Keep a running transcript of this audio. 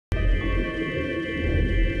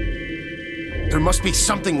There must be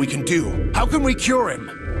something we can do. How can we cure him?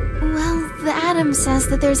 Well, the Atom says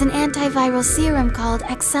that there's an antiviral serum called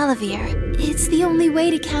Excelavir. It's the only way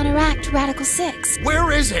to counteract Radical 6.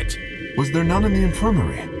 Where is it? Was there none in the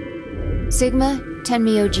infirmary? Sigma,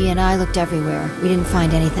 Tenmyoji, and I looked everywhere. We didn't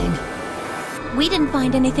find anything. We didn't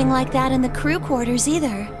find anything like that in the crew quarters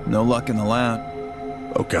either. No luck in the lab.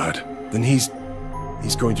 Oh god. Then he's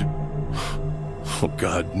going to... Oh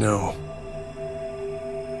god, no.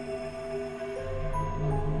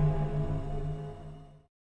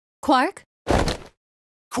 Quark?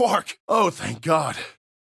 Quark! Oh, thank god.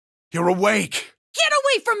 You're awake! Get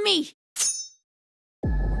away from me!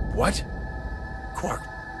 What? Quark,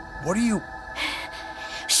 what are you...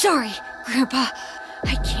 Sorry, Grandpa.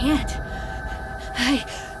 I can't.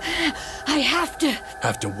 I have to.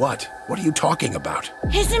 Have to what? What are you talking about?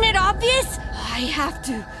 Isn't it obvious? I have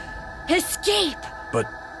to escape. But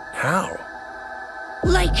how?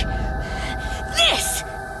 Like this!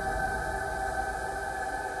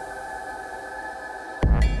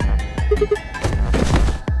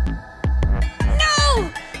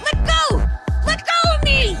 No! Let go! Let go of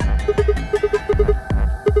me!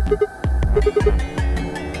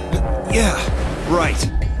 Yeah,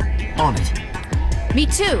 right. On it. Me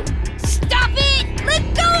too. Stop it! Let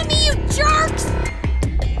go of me, you jerks!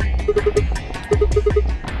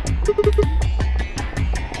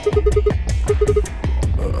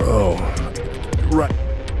 Oh, right.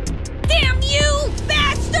 Damn you,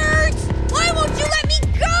 bastards! Why won't you let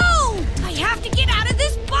me go? I have to get out of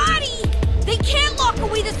this body! They can't lock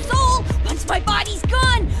away the soul! Once my body's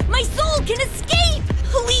gone, my soul can escape!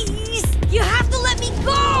 Please! You have to let me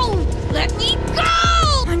go! Let me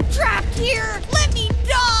go! I'm trapped here! Let me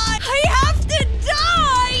die! I have to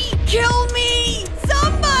die! Kill me!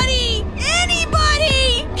 Somebody!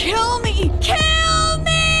 Anybody! Kill me! Kill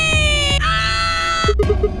me! Ah!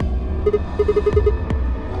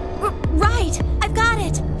 Right! I've got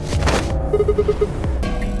it!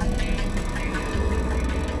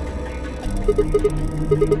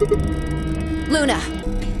 Luna,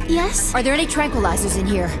 Yes? are there any tranquilizers in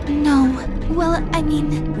here? No. Well, I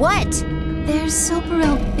mean, What? there's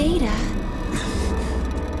Soparel Beta.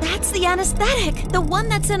 That's the anesthetic! The one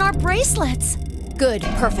that's in our bracelets! Good,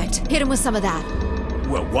 perfect. Hit him with some of that.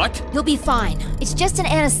 Well, what? He'll be fine. It's just an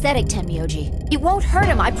anesthetic, Tenmyoji. It won't hurt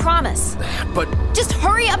him, I promise. But... Just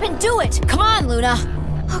hurry up and do it! Come on, Luna!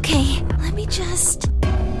 Okay, let me just...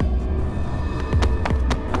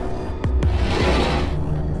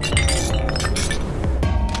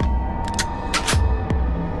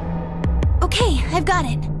 Okay, I've got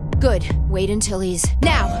it. Good. Wait until he's...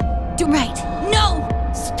 Now! Do right. No!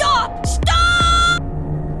 Stop! Stop!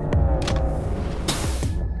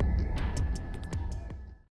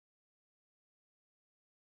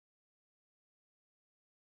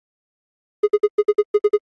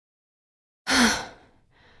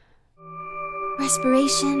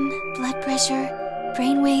 Respiration, blood pressure,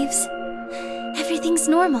 brain waves. Everything's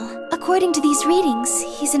normal. According to these readings,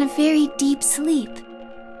 he's in a very deep sleep.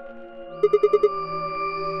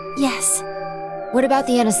 Yes, What about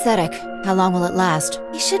the anesthetic? How long will it last?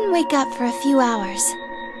 he shouldn't wake up for a few hours.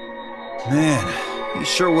 Man, he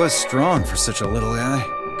sure was strong for such a little guy.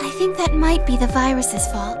 I think that might be the virus's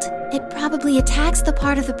fault. It probably attacks the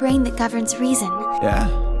part of the brain that governs reason. Yeah?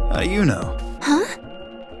 How do you know? Huh?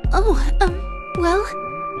 Oh, well,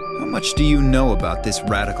 How much do you know about this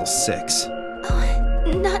Radical 6?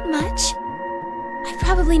 not much. I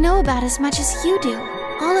probably know about as much as you do.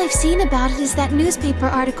 All I've seen about it is that newspaper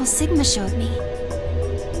article Sigma showed me.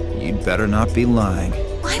 You'd better not be lying.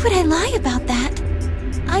 Why would I lie about that?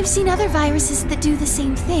 I've seen other viruses that do the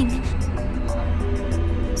same thing.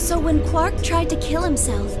 So when Quark tried to kill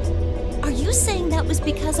himself, are you saying that was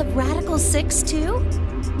because of Radical 6 too?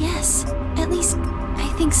 Yes, at least I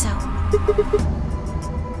think so.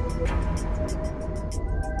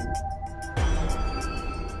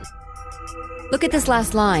 Look at this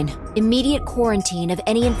last line. Immediate quarantine of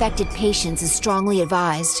any infected patients is strongly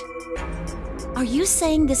advised. Are you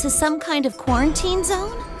saying this is some kind of quarantine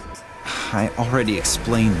zone? I already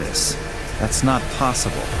explained this. That's not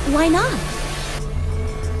possible. Why not?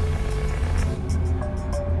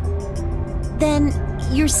 Then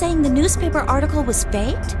you're saying the newspaper article was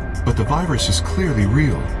faked? But the virus is clearly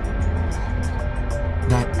real.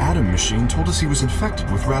 That Atom machine told us he was infected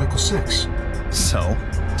with Radical 6. So?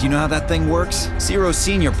 Do you know how that thing works? Zero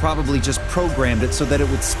Senior probably just programmed it so that it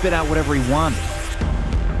would spit out whatever he wanted.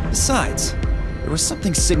 Besides, there was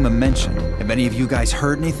something Sigma mentioned. Have any of you guys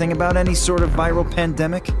heard anything about any sort of viral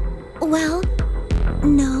pandemic? Well,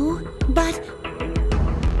 no, but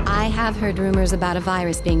I have heard rumors about a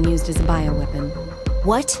virus being used as a bioweapon.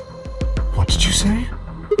 What? What did you say?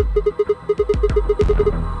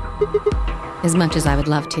 As much as I would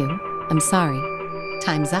love to, I'm sorry.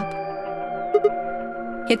 Time's up.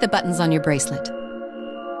 Hit the buttons on your bracelet.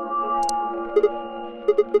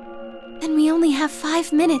 And we only have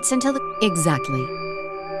 5 minutes until the... Exactly.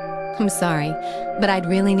 I'm sorry, but I'd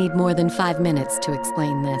really need more than 5 minutes to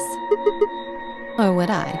explain this. Or would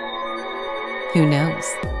I? Who knows?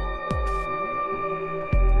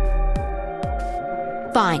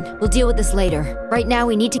 Fine, we'll deal with this later. Right now,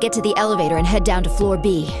 we need to get to the elevator and head down to floor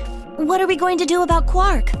B. What are we going to do about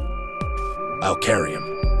Quark? I'll carry him.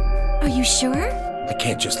 Are you sure? I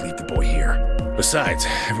can't just leave the boy here. Besides,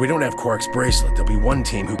 if we don't have Quark's bracelet, there'll be one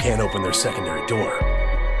team who can't open their secondary door.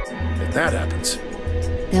 If that happens...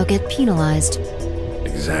 They'll get penalized.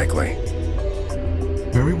 Exactly.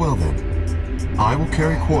 Very well then. I will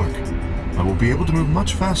carry Quark. I will be able to move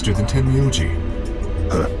much faster than Tenmyoji.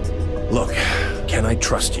 Look, can I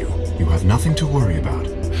trust you? You have nothing to worry about.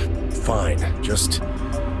 Fine, just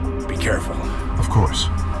be careful. Of course.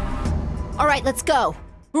 All right, let's go.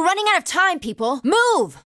 We're running out of time, people.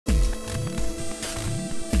 Move!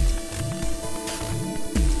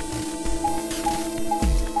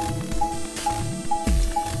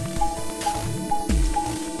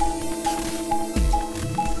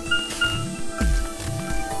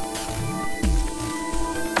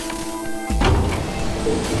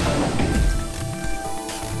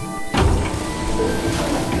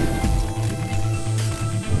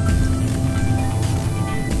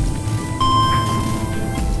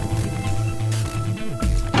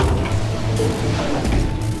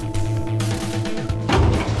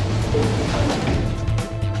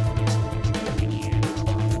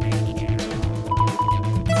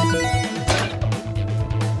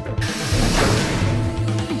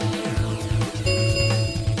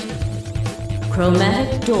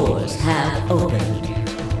 Chromatic doors have opened.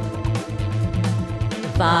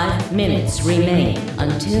 5 minutes remain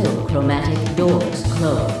until chromatic doors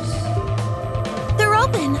close. They're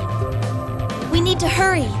open! We need to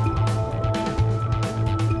hurry.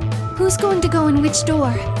 Who's going to go in which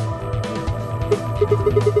door?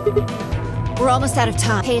 We're almost out of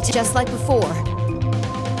time. Hey, it's just like before.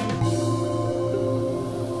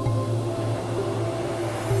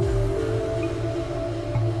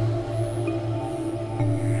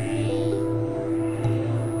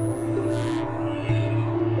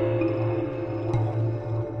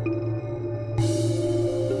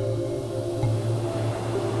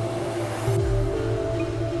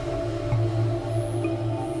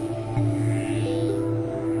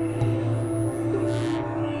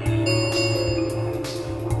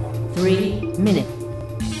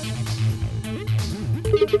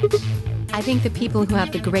 I think the people who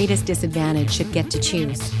have the greatest disadvantage should get to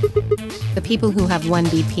choose. The people who have 1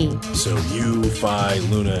 BP. So you, Phi,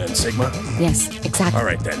 Luna, and Sigma? Yes, exactly. All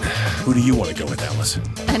right then. Who do you want to go with, Alice?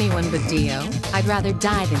 Anyone but Dio. I'd rather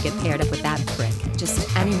die than get paired up with that prick.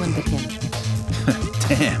 Just anyone but him.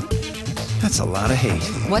 Damn. That's a lot of hate.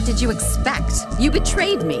 What did you expect? You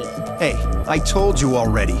betrayed me. Hey, I told you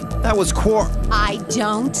already. That was Quark. I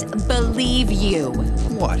don't believe you.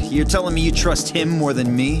 What, you're telling me you trust him more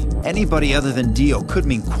than me? Anybody other than Dio could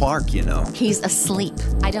mean Quark, you know. He's asleep.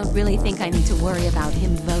 I don't really think I need to worry about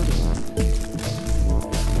him voting.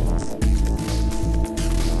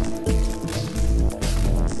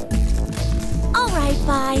 All right,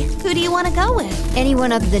 Phi. Who do you want to go with?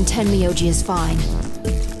 Anyone other than Tenmyoji is fine.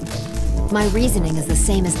 My reasoning is the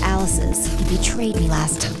same as Alice's. He betrayed me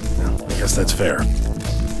last time. Well, I guess that's fair.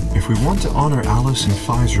 If we want to honor Alice and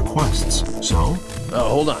Phi's requests, so? Oh,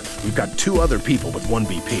 hold on. We've got 2 other people with 1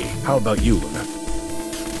 BP. How about you, Luna?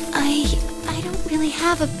 I don't really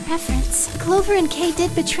have a preference. Clover and Kay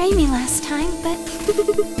did betray me last time, but...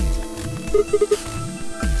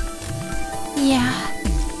 yeah.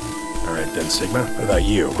 All right then, Sigma. How about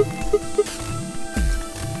you?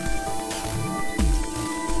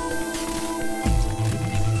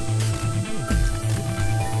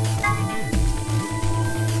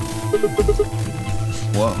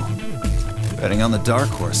 Whoa. Betting on the dark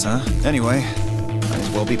horse, huh? Anyway, might as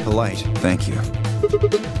well be polite. Thank you.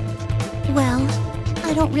 Well,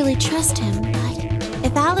 I don't really trust him, but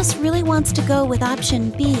if Alice really wants to go with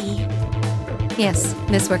option B... Yes,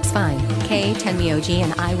 this works fine. Kay, Tenmyoji,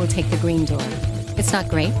 and I will take the green door. It's not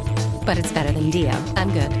great, but it's better than Dio.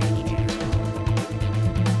 I'm good.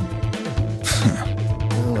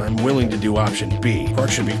 Well, I'm willing to do option B.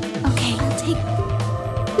 Quark should be... Okay, I'll take...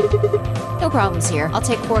 No problems here. I'll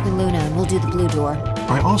take Quark and Luna, and we'll do the blue door.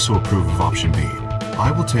 I also approve of option B. I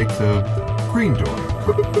will take the green door.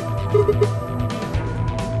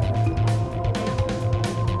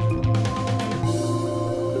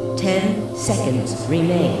 10 seconds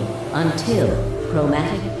remain until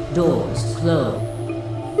chromatic doors close.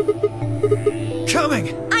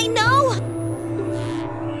 Coming! I know!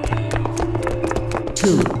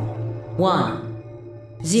 2, 1,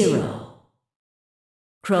 0.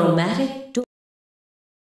 Chromatic door.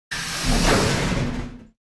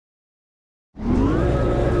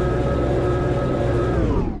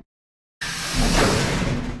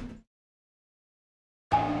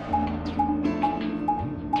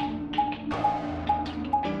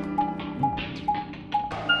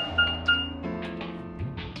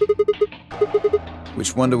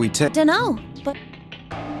 Which one do we take? Dunno, but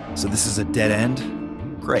So this is a dead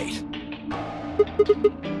end? Great.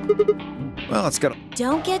 Well, it's got...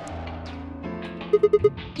 don't get...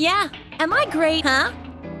 Yeah, am I great, huh?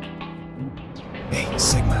 Hey,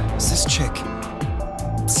 Sigma, is this chick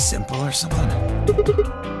simple or something?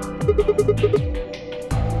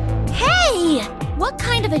 Hey! What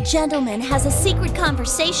kind of a gentleman has a secret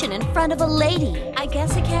conversation in front of a lady? I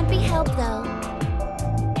guess it can't be helped, though.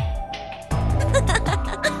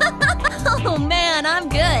 Oh man, I'm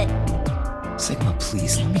good. Sigma,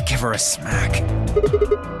 please, let me give her a smack.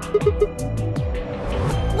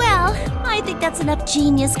 Well, I think that's enough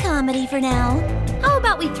genius comedy for now. How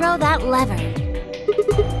about we throw that lever?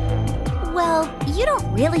 Well, you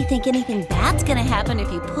don't really think anything bad's gonna happen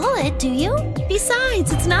if you pull it, do you?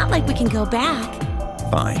 Besides, it's not like we can go back.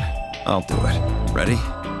 Fine, I'll do it. Ready?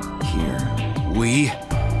 Here we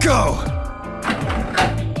go!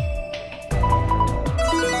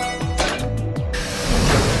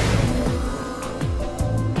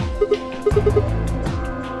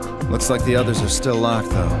 Looks like the others are still locked,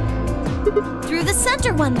 though. Through the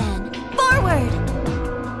center one, then. Forward!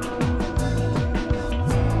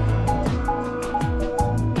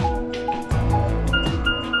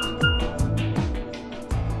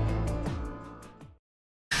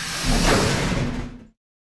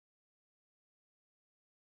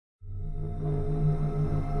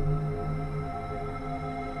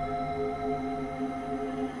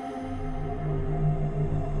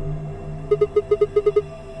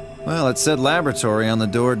 Well, it said laboratory on the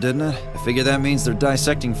door, didn't it? I figure that means they're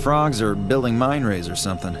dissecting frogs or building mine rays or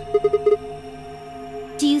something.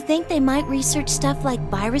 Do you think they might research stuff like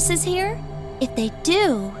viruses here? If they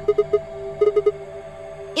do...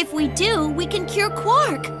 If we do, we can cure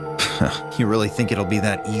Quark! You really think it'll be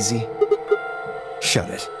that easy? Shut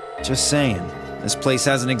it. Just saying. This place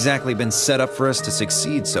hasn't exactly been set up for us to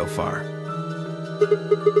succeed so far.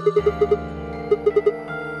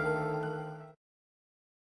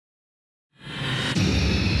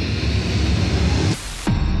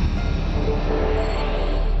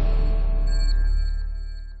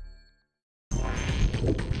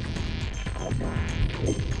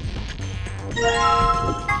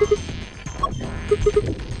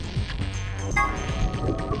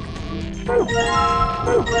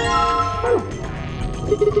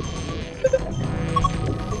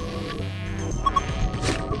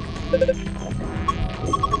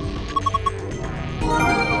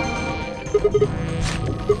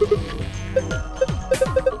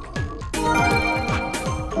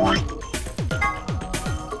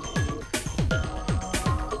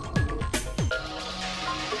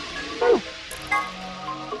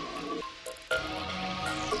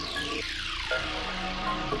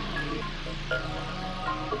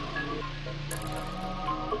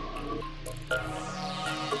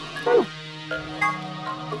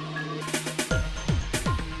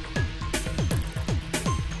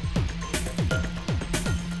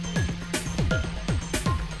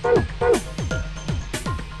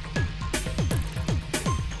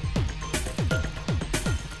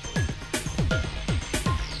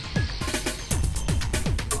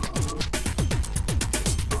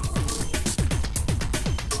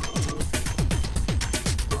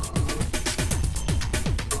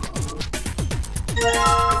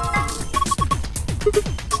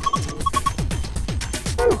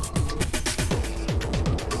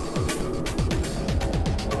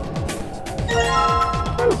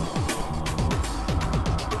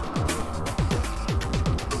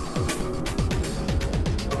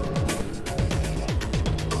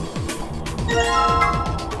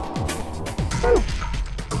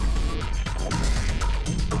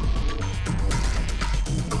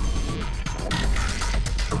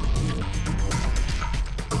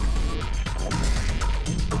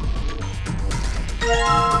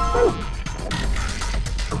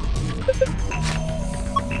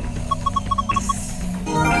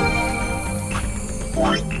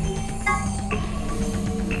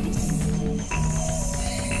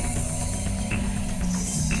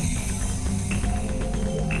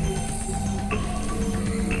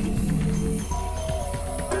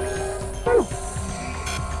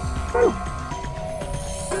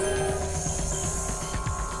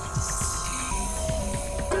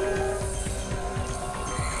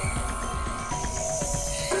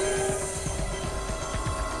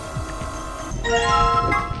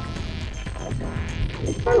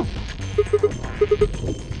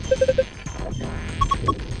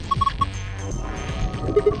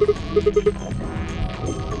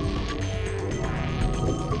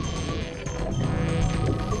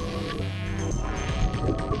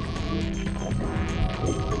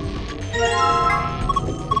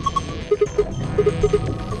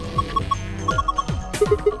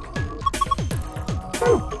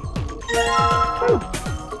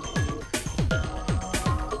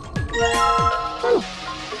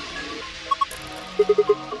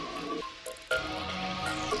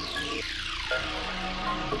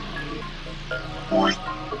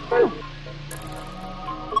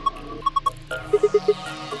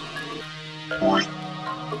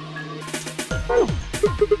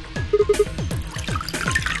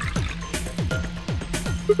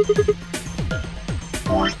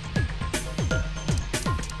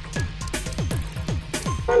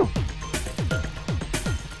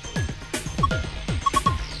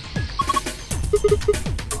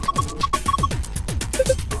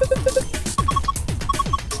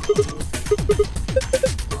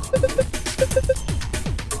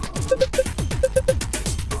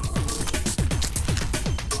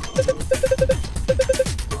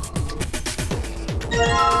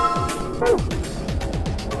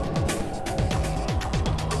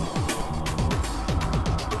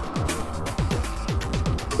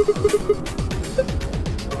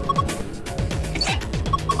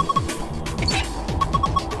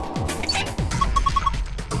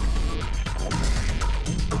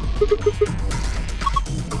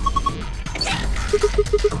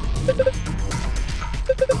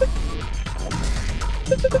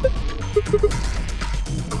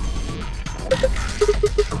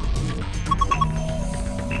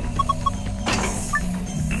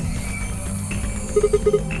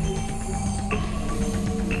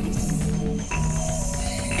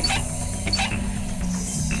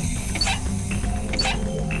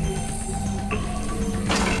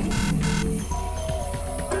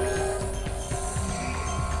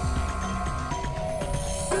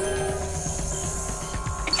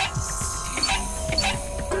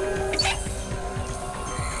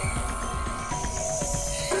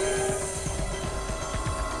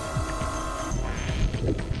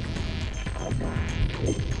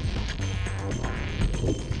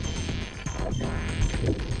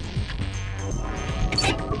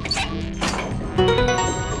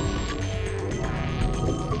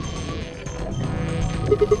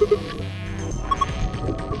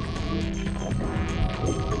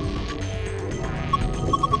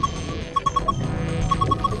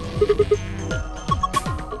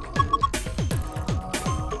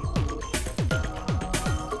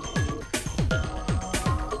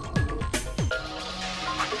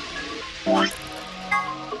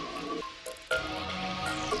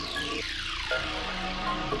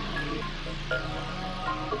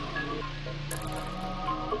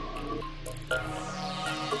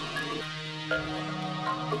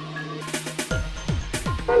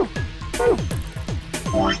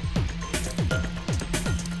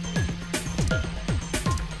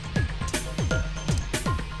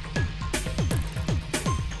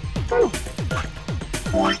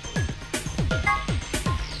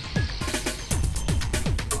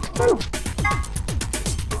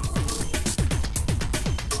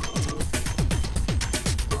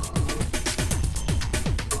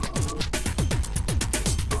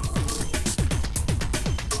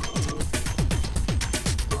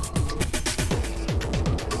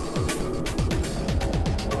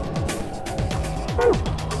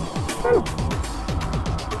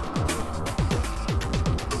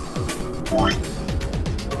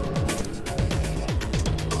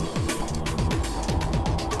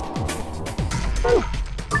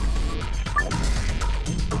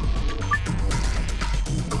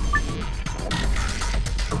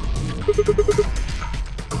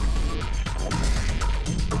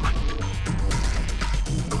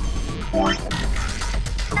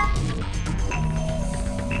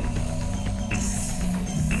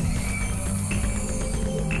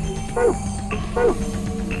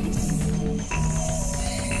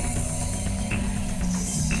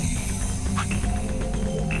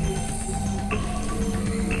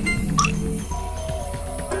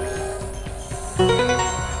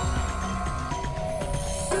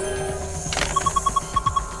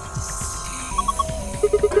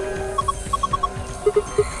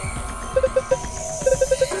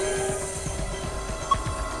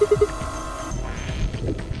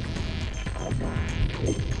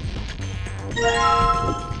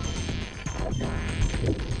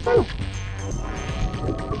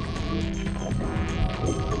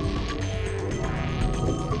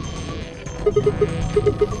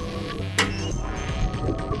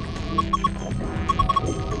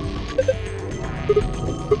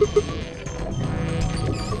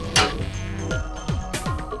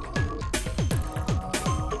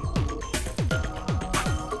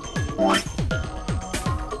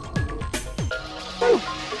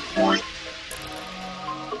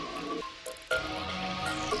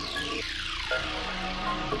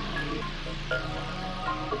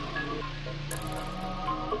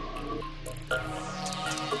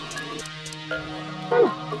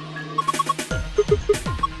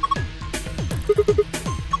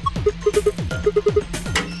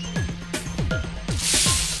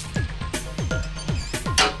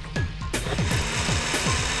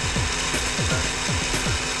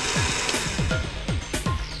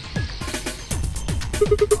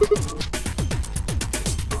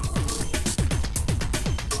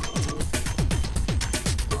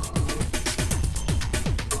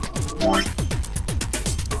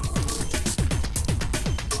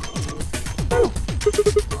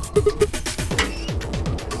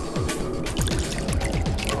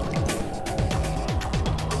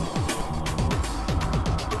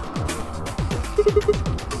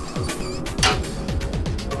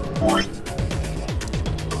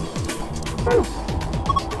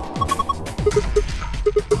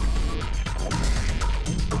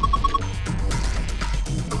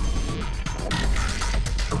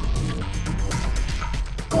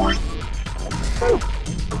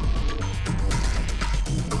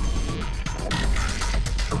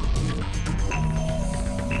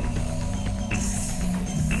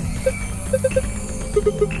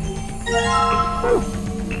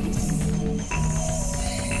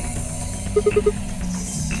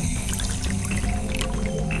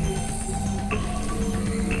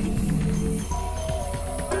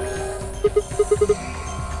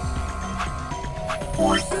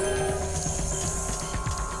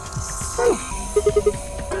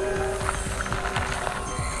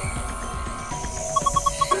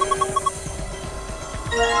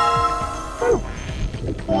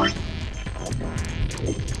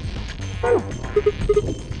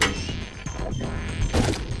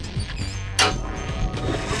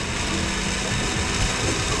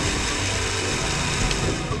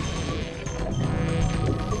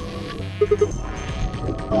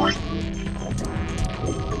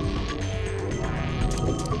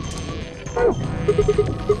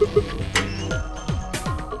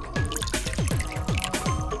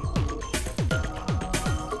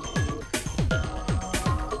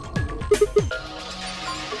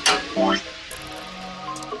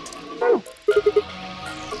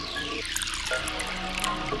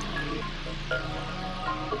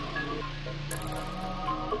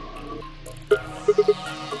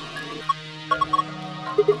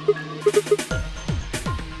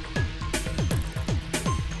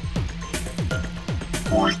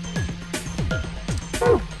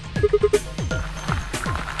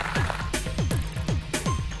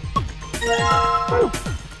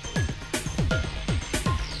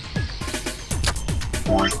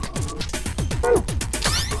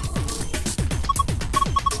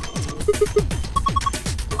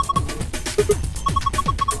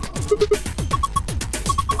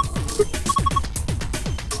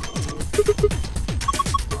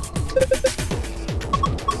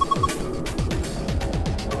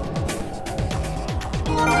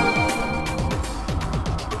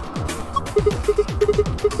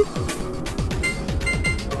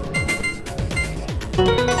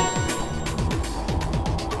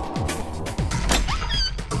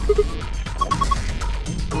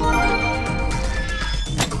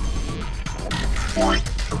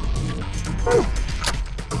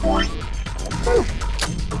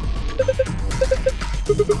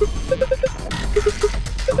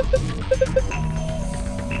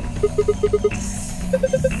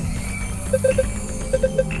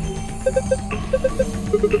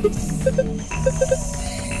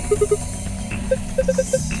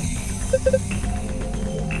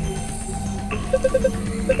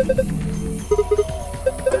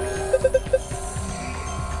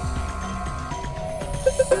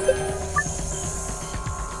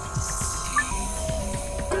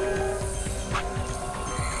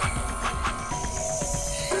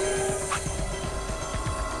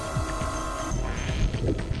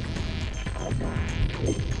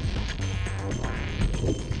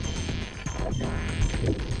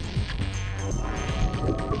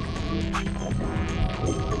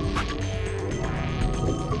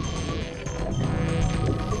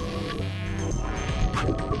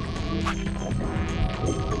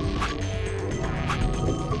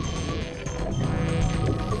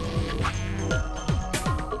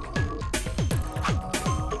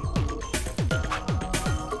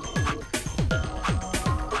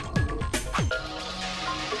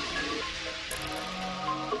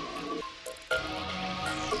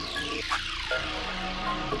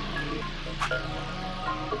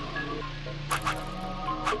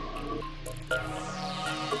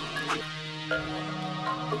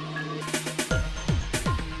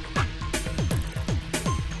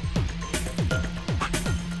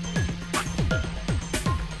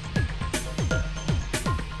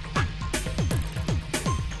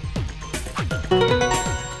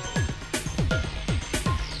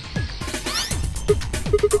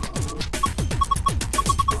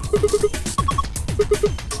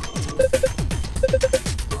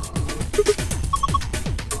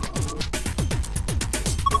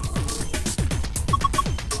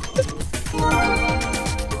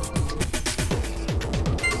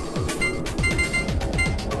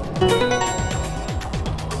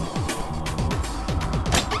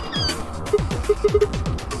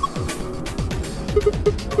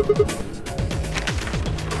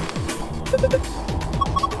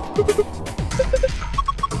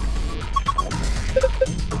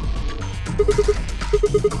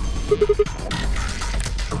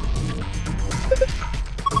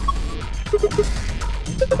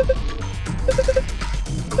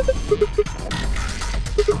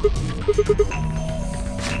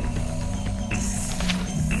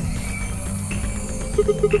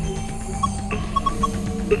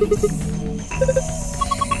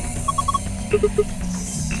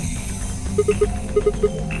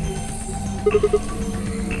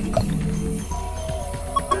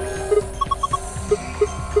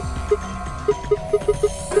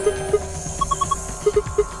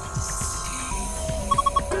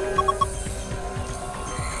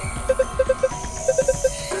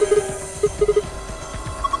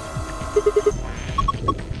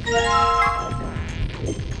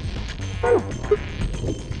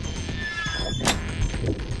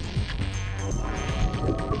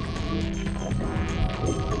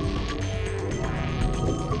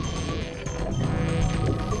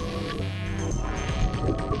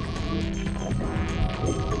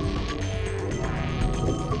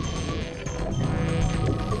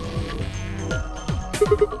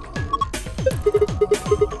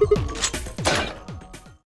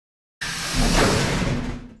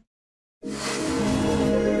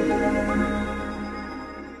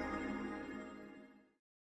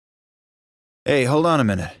 Hey, hold on a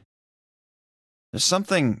minute. There's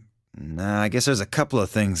something... Nah, I guess there's a couple of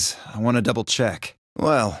things I want to double check.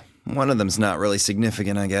 Well, one of them's not really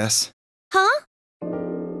significant, I guess. Huh?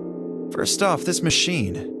 First off, this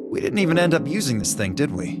machine. We didn't even end up using this thing,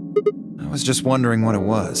 did we? I was just wondering what it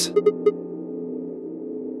was.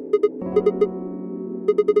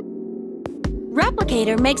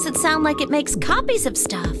 Replicator makes it sound like it makes copies of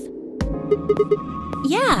stuff.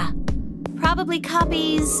 Yeah, probably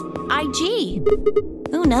copies IG.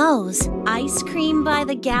 Who knows? Ice cream by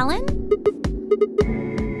the gallon?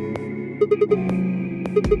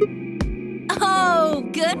 Oh,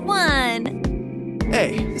 good one.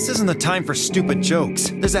 Hey, this isn't the time for stupid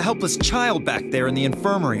jokes. There's a helpless child back there in the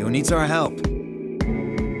infirmary who needs our help.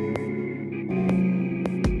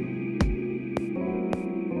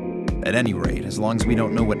 At any rate, as long as we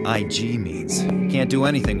don't know what IG means, we can't do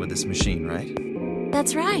anything with this machine, right?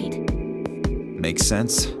 That's right. Makes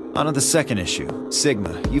sense. On to the second issue.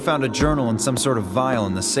 Sigma, you found a journal and some sort of vial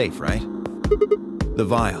in the safe, right? The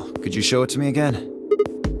vial. Could you show it to me again?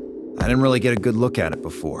 I didn't really get a good look at it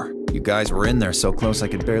before. You guys were in there so close I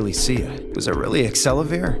could barely see it. Was it really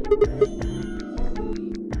Accelavir?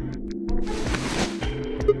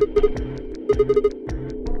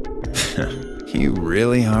 You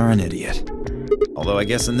really are an idiot. Although I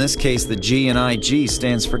guess in this case the G in IG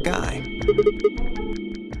stands for guy.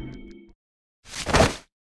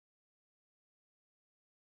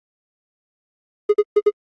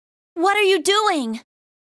 What are you doing?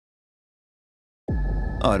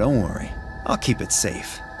 Oh, don't worry. I'll keep it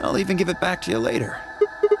safe. I'll even give it back to you later.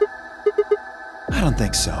 I don't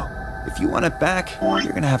think so. If you want it back,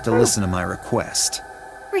 you're gonna have to listen to my request.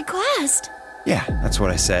 Request? Yeah, that's what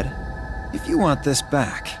I said. If you want this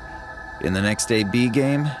back, in the next AB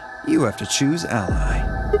game, you have to choose Ally.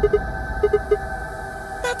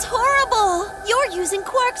 That's horrible! You're using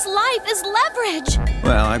Quark's life as leverage!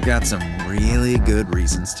 Well, I've got some really good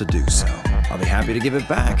reasons to do so. I'll be happy to give it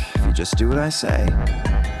back if you just do what I say.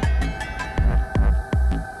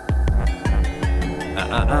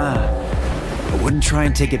 I wouldn't try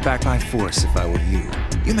and take it back by force if I were you.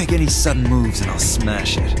 You make any sudden moves and I'll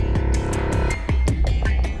smash it.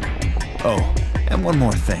 Oh, and one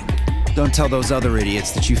more thing. Don't tell those other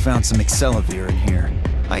idiots that you found some Accelavir in here.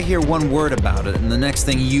 I hear one word about it, and the next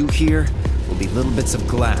thing you hear will be little bits of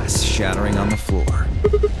glass shattering on the floor.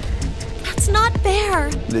 That's not fair.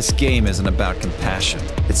 This game isn't about compassion.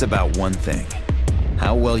 It's about one thing.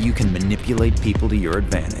 How well you can manipulate people to your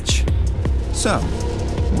advantage. So,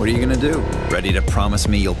 what are you gonna do? Ready to promise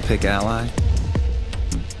me you'll pick Ally?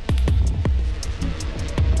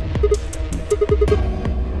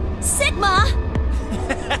 Sigma!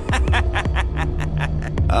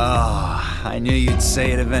 Oh, I knew you'd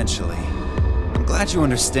say it eventually. I'm glad you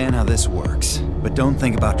understand how this works, but don't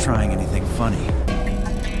think about trying anything funny.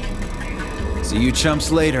 See you chumps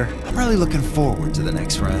later. I'm really looking forward to the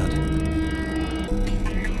next round.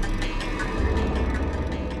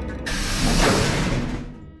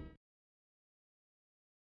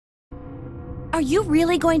 Are you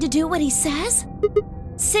really going to do what he says?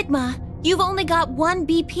 Sigma, you've only got one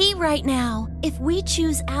BP right now. If we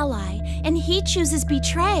choose Ally, and he chooses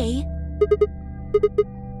Betray...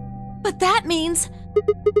 But that means...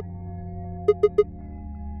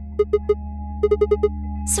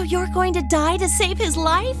 So you're going to die to save his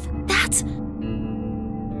life? That's...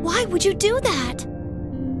 Why would you do that?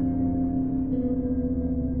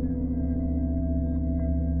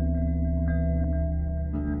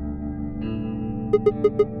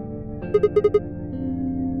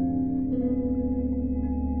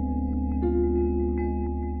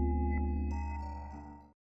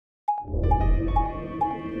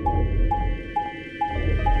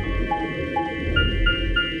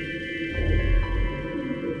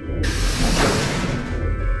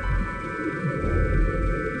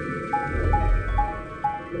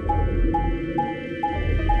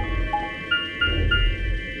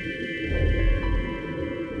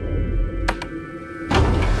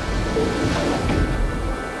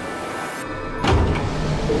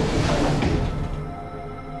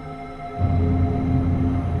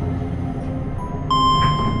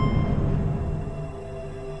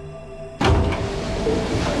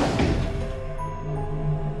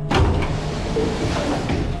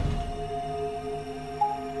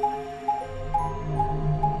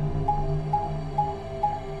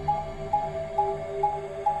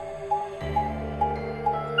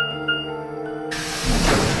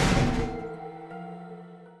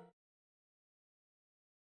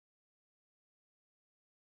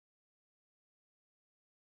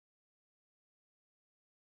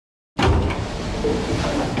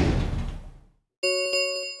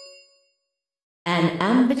 An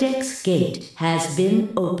ambidex gate has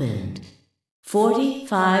been opened.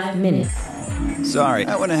 45 minutes. Sorry,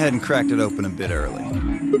 I went ahead and cracked it open a bit early.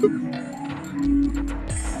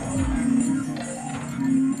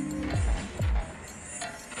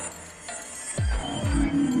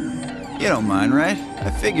 You don't mind, right?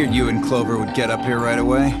 I figured you and Clover would get up here right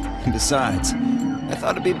away. Besides, I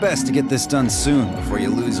thought it'd be best to get this done soon before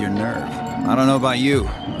you lose your nerve. I don't know about you,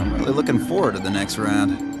 I'm really looking forward to the next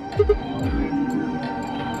round.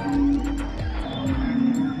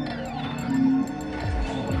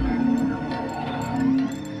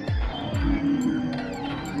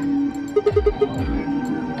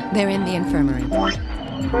 They're in the infirmary.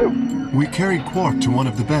 We carried Quark to one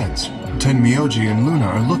of the beds. Tenmyoji and Luna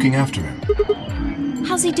are looking after him.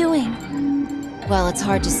 How's he doing? Well, it's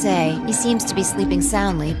hard to say. He seems to be sleeping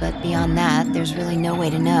soundly, but beyond that, there's really no way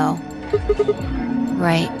to know.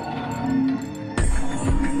 Right.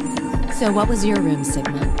 So what was your room,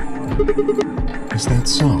 Sigma? Is that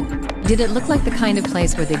so? Did it look like the kind of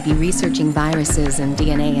place where they'd be researching viruses and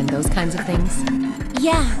DNA and those kinds of things?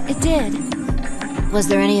 Yeah, it did. Was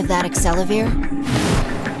there any of that Excelavir?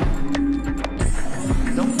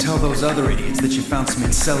 Don't tell those other idiots that you found some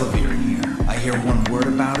Excelavir in here. I hear one word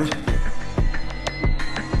about it.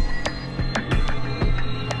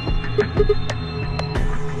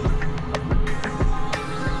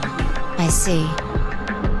 I see.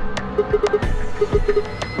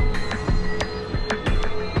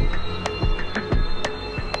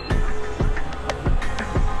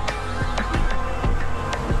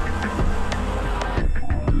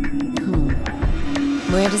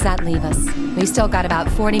 Where does that leave us? We've still got about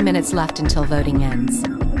 40 minutes left until voting ends.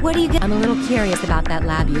 Where do you get? I'm a little curious about that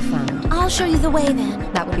lab you found. I'll show you the way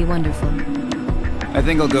then. That would be wonderful. I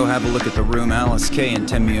think I'll go have a look at the room Alice K and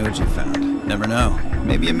Tenmyoji found. Never know.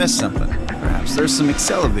 Maybe you missed something. Perhaps there's some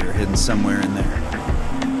Excelavir hidden somewhere in there.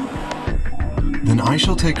 Then I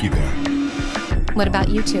shall take you there. What about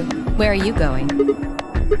you two? Where are you going?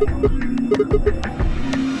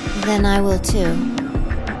 Then I will too.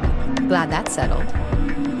 Glad that's settled.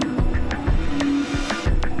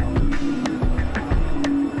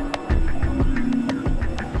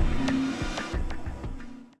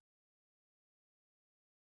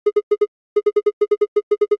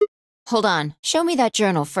 Hold on. Show me that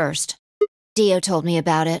journal first. Dio told me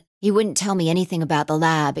about it. He wouldn't tell me anything about the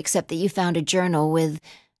lab, except that you found a journal with...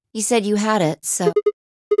 He said you had it, so...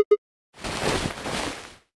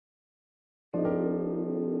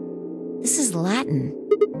 This is Latin.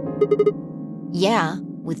 Yeah,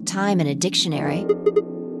 with time and a dictionary.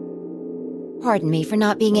 Pardon me for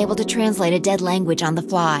not being able to translate a dead language on the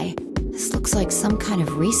fly. This looks like some kind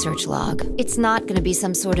of research log. It's not gonna be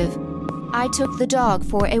some sort of... I took the dog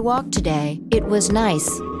for a walk today. It was nice.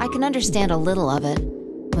 I can understand a little of it.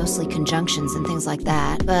 Mostly conjunctions and things like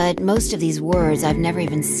that. But most of these words I've never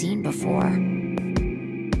even seen before.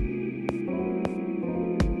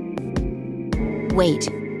 Wait.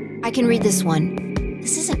 I can read this one.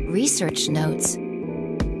 This isn't research notes.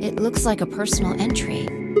 It looks like a personal entry.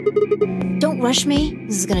 Don't rush me.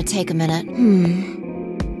 This is gonna take a minute.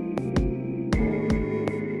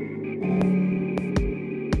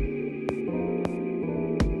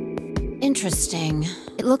 Interesting.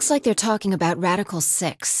 It looks like they're talking about Radical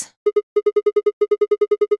 6.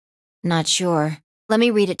 Not sure. Let me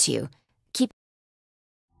read it to you. Keep...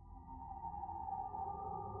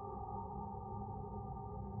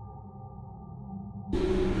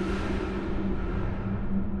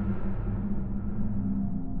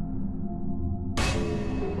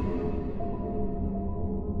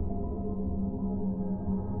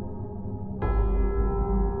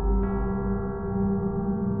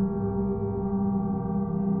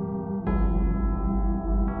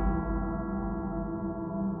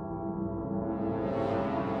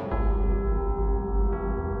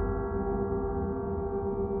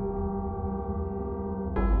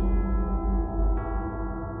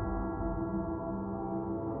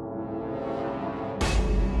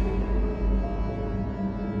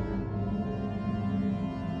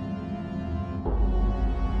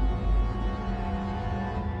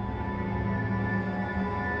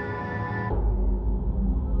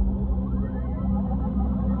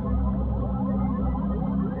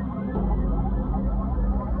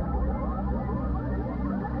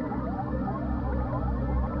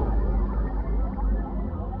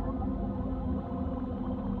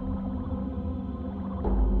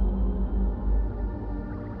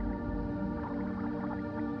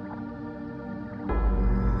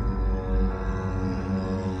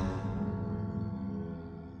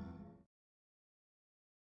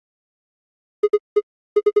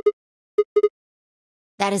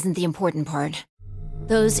 That isn't the important part.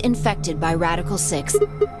 those infected by Radical 6.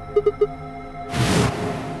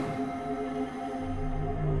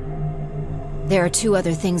 There are two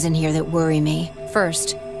other things in here that worry me.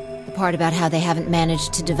 First, the part about how they haven't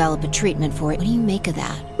managed to develop a treatment for it. What do you make of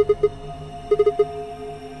that?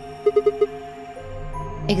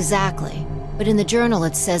 Exactly. But in the journal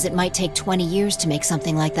it says it might take 20 years to make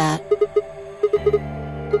something like that.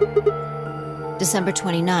 December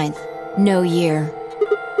 29th. No year.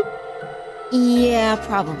 Yeah,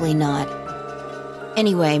 probably not.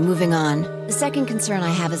 Anyway, moving on. The second concern I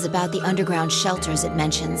have is about the underground shelters it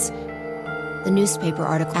mentions. The newspaper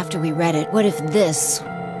article after we read it. What if this...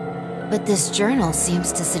 But this journal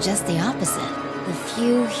seems to suggest the opposite. The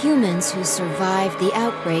few humans who survived the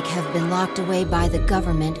outbreak have been locked away by the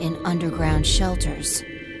government in underground shelters.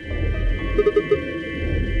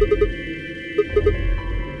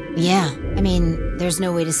 Yeah, I mean, there's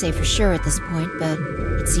no way to say for sure at this point, but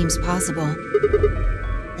it seems possible.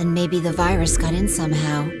 Then maybe the virus got in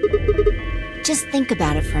somehow. Just think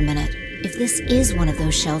about it for a minute. If this is one of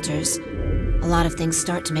those shelters, a lot of things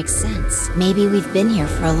start to make sense. Maybe we've been here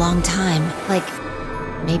for a long time. Like,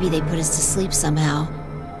 maybe they put us to sleep somehow.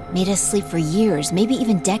 Made us sleep for years, maybe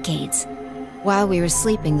even decades. While we were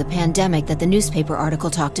sleeping, the pandemic that the newspaper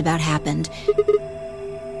article talked about happened.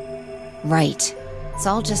 Right. It's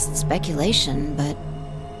all just speculation, but...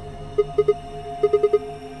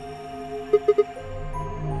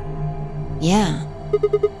 yeah.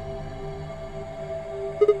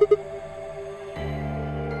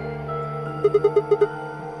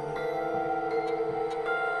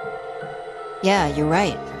 Yeah, you're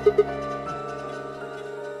right.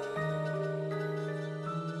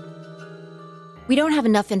 We don't have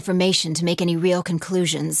enough information to make any real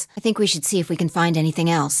conclusions. I think we should see if we can find anything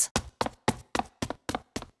else.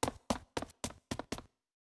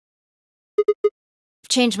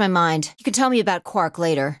 Changed my mind. You can tell me about Quark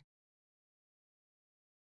later.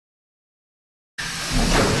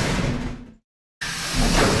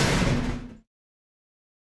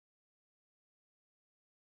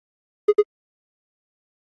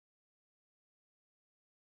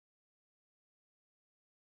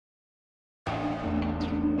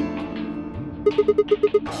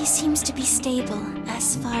 He seems to be stable,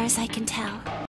 as far as I can tell.